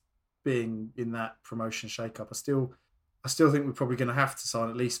us being in that promotion shake-up. I still think we're probably going to have to sign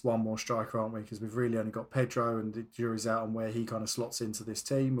at least one more striker, aren't we? Because we've really only got Pedro, and the jury's out on where he kind of slots into this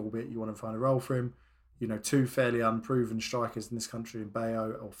team, albeit you want to find a role for him. Two fairly unproven strikers in this country in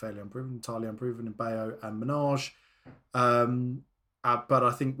Bayo, or entirely unproven in Bayo and Minaj. But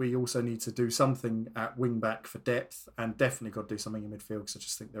I think we also need to do something at wing back for depth, and definitely got to do something in midfield, because I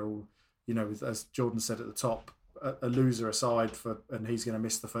just think they're all, as Jordan said at the top, a loser aside and he's going to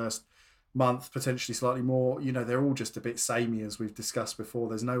miss the first month, potentially slightly more. They're all just a bit samey, as we've discussed before.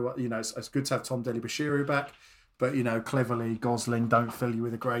 There's no, it's good to have Tom Dele-Bashiru back, but cleverly Gosling don't fill you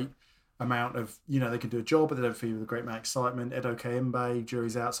with a great amount of, they can do a job, but they don't fill you with a great amount of excitement. Edo Kembe,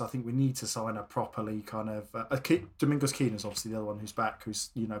 jury's out, so I think we need to sign a properly kind of Domingos Quina's obviously the other one who's back,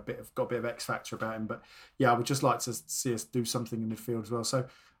 who's got a bit of X factor about him. But yeah, I would just like to see us do something in midfield as well. So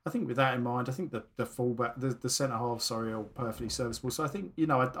I think with that in mind, I think the fullback, the centre half, are perfectly serviceable. So I think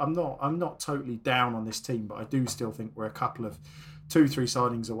I'm not totally down on this team, but I do still think we're a couple of 2-3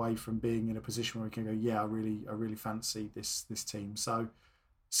 signings away from being in a position where we can go, yeah, I really fancy this team. So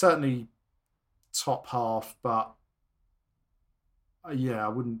certainly top half, but yeah, I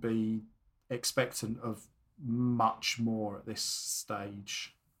wouldn't be expectant of much more at this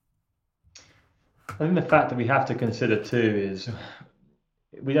stage. I think the fact that we have to consider too is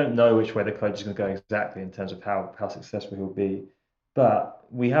we don't know which way the coach is going to go exactly in terms of how successful he'll be, but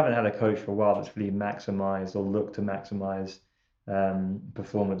we haven't had a coach for a while that's really maximised or looked to maximise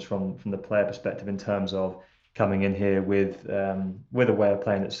performance from the player perspective, in terms of coming in here with a way of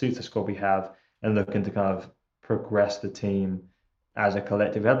playing that suits the squad we have, and looking to kind of progress the team as a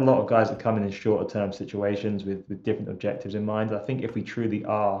collective. We had a lot of guys that come in shorter term situations with different objectives in mind. I think if we truly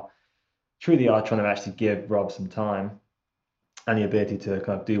are trying to actually give Rob some time and the ability to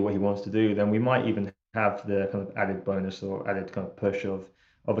kind of do what he wants to do, then we might even have the kind of added bonus or added kind of push of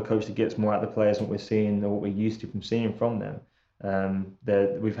a coach that gets more out of the players than what we're seeing or what we're used to from seeing from them.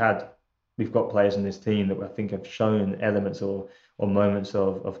 We've got players in this team that I think have shown elements or moments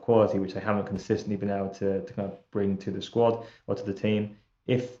of quality which they haven't consistently been able to kind of bring to the squad or to the team.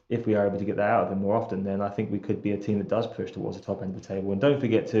 If we are able to get that out of them more often, then I think we could be a team that does push towards the top end of the table. And don't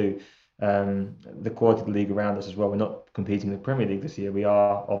forget to the quality of the league around us as well. We're not competing in the Premier League this year. We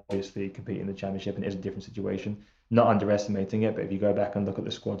are obviously competing in the Championship, and it is a different situation. Not underestimating it, but if you go back and look at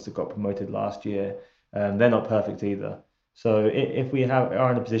the squads that got promoted last year, they're not perfect either. So if we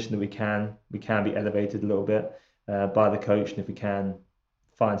are in a position that we can be elevated a little bit by the coach, and if we can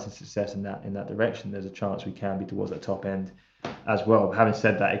find some success in that direction, there's a chance we can be towards that top end as well. But having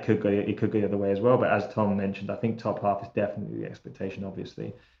said that, it could go the other way as well. But as Tom mentioned, I think top half is definitely the expectation,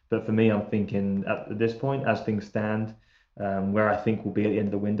 obviously. But for me, I'm thinking at this point, as things stand, where I think we'll be at the end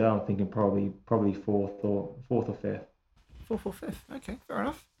of the window, I'm thinking probably fourth or fifth. Fourth or fifth. Okay, fair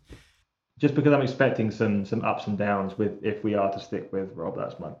enough. Just because I'm expecting some ups and downs if we are to stick with Rob.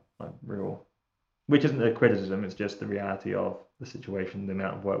 That's my real, which isn't a criticism, it's just the reality of the situation, the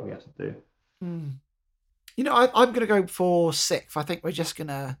amount of work we have to do. I'm going to go for sixth. I think we're just going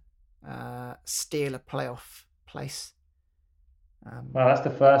to steal a playoff place. Well, that's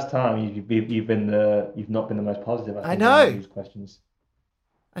the first time you've not been the most positive. I know. These questions.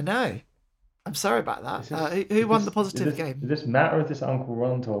 I know. I'm sorry about that. Who won the positive game? Is this Matt or is this Uncle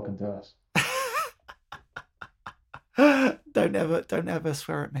Ron talking to us? Don't ever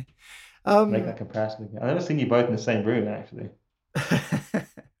swear at me. Make that comparison again. I've never seen you both in the same room, actually.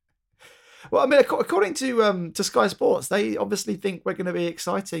 Well, I mean, according to Sky Sports, they obviously think we're going to be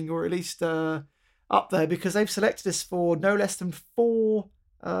exciting, or at least up there, because they've selected us for no less than 4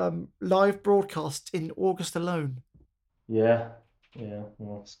 live broadcasts in August alone. Yeah.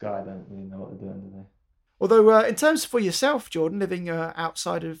 Well, Sky don't really know what they're doing, do they? Although, in terms for yourself, Jordan, living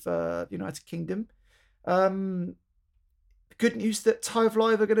outside of the United Kingdom, good news that Hive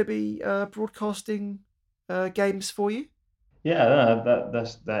Live are going to be broadcasting games for you. Yeah,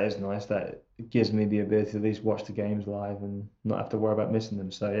 that is nice. That gives me the ability to at least watch the games live and not have to worry about missing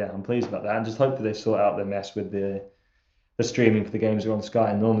them. So yeah, I'm pleased about that. And just hopefully they sort out the mess with the streaming for the games that are on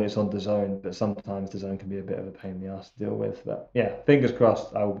Sky. Normally it's on DAZN, but sometimes DAZN can be a bit of a pain in the ass to deal with. But yeah, fingers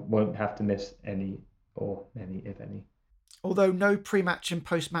crossed I won't have to miss any, if any. Although no pre-match and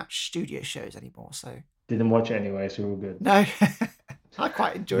post-match studio shows anymore, so... Didn't watch it anyway, so we're all good. No, I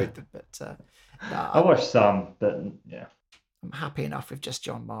quite enjoyed them, but... I watched some, but yeah. I'm happy enough with just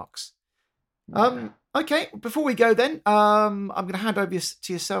John Marks. Okay, before we go then, I'm going to hand over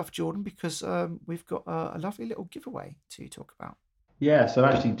to yourself, Jordan, because we've got a lovely little giveaway to talk about. Yeah, so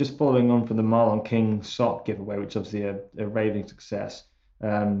actually just following on from the Marlon King sock giveaway, which is obviously a raving success,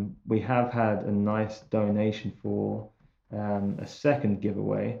 we have had a nice donation for a second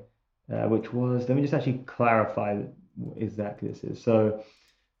giveaway, which was, let me just actually clarify what exactly this is. So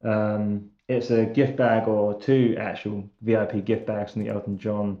it's a gift bag, or 2 actual VIP gift bags from the Elton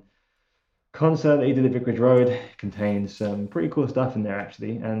John concert that he did at Vicarage Road. It contains some pretty cool stuff in there,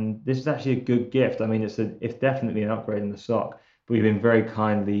 actually, and this is actually a good gift. I mean, it's definitely an upgrade in the sock, but we've been very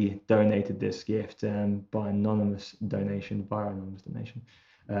kindly donated this gift by anonymous donation, but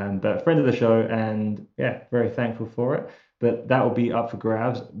a friend of the show, and yeah, very thankful for it. But that will be up for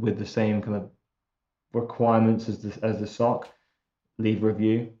grabs with the same kind of requirements as the sock. Leave a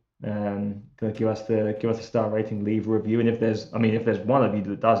review. Give us a star rating, leave a review, and if there's one of you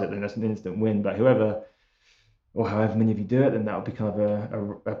that does it, then that's an instant win. But however many of you do it, then that'll be kind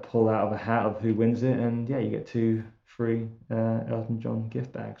of a pull out of a hat of who wins it, and yeah, you get 2 free Elton John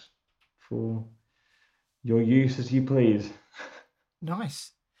gift bags for your use as you please.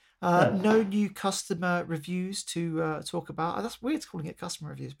 Nice. No new customer reviews to talk about. That's weird calling it customer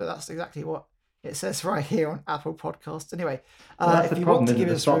reviews, but that's exactly what it says right here on Apple Podcasts. Anyway, if you want to give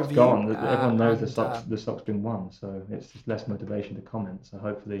us a review, gone. Everyone knows the sock's been won, so it's just less motivation to comment. So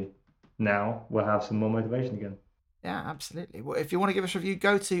hopefully now we'll have some more motivation again. Yeah, absolutely. Well, if you want to give us a review,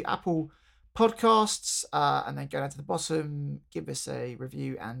 go to Apple Podcasts and then go down to the bottom, give us a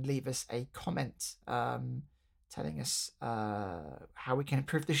review and leave us a comment telling us how we can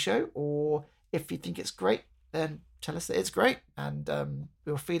improve the show, or if you think it's great, then tell us that it's great, and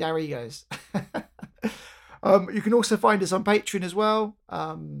we'll feed our egos. You can also find us on Patreon as well.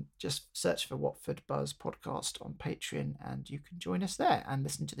 Just search for Watford Buzz Podcast on Patreon, and you can join us there and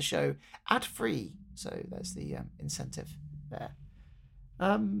listen to the show ad-free. So there's the incentive there.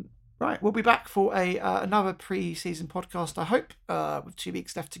 Right, we'll be back for another pre-season podcast, I hope, with 2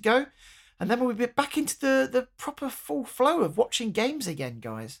 weeks left to go. And then we'll be back into the proper full flow of watching games again,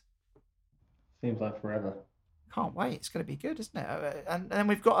 guys. Seems like forever. Can't wait. It's going to be good, isn't it? And then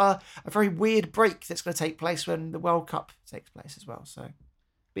we've got a very weird break that's going to take place when the World Cup takes place as well. So,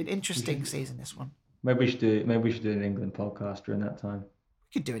 be an interesting season, this one. Maybe we should do an England podcast during that time.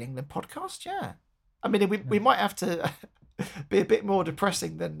 We could do an England podcast, yeah. I mean, we might have to be a bit more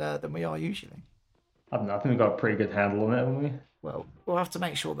depressing than we are usually. I don't know. I think we've got a pretty good handle on it, haven't we? Well, we'll have to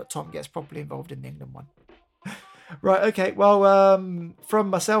make sure that Tom gets properly involved in the England one. Right, okay. Well, from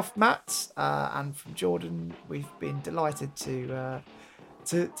myself, Matt, and from Jordan, we've been delighted to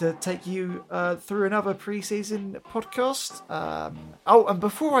take you through another pre-season podcast. And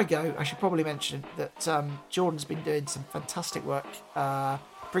before I go, I should probably mention that Jordan's been doing some fantastic work,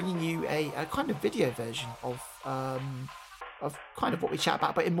 bringing you a kind of video version of kind of what we chat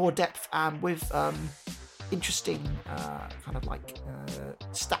about, but in more depth and with interesting kind of like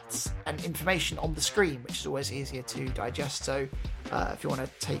stats and information on the screen, which is always easier to digest. So if you want to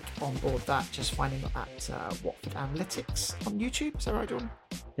take on board that, just finding it at Watford Analytics on YouTube. Is that right, Jordan?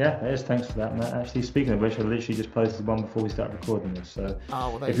 Yeah, it is. Thanks for that, Matt. Actually, speaking of which, I literally just posted one before we started recording this. So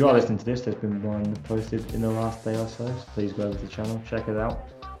if you are listening to this, there's been one posted in the last day or so. So please go over to the channel, check it out.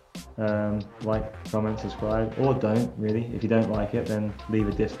 Like, comment, subscribe, or don't really. If you don't like it, then leave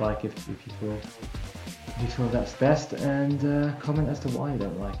a dislike if you feel that's best, and comment as to why you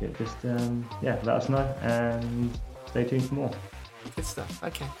don't like it. Just let us know, and stay tuned for more. Good stuff.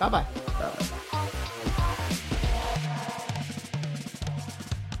 Okay, bye-bye.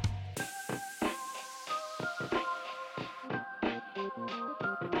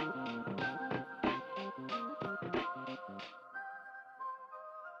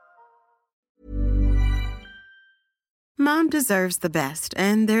 Mom deserves the best,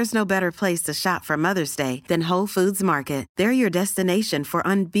 and there's no better place to shop for Mother's Day than Whole Foods Market. They're your destination for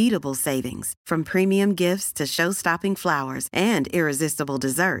unbeatable savings, from premium gifts to show-stopping flowers and irresistible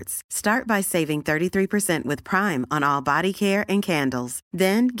desserts. Start by saving 33% with Prime on all body care and candles.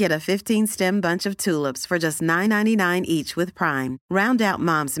 Then get a 15-stem bunch of tulips for just $9.99 each with Prime. Round out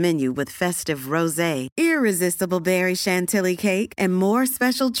Mom's menu with festive rosé, irresistible berry chantilly cake, and more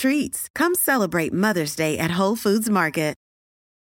special treats. Come celebrate Mother's Day at Whole Foods Market.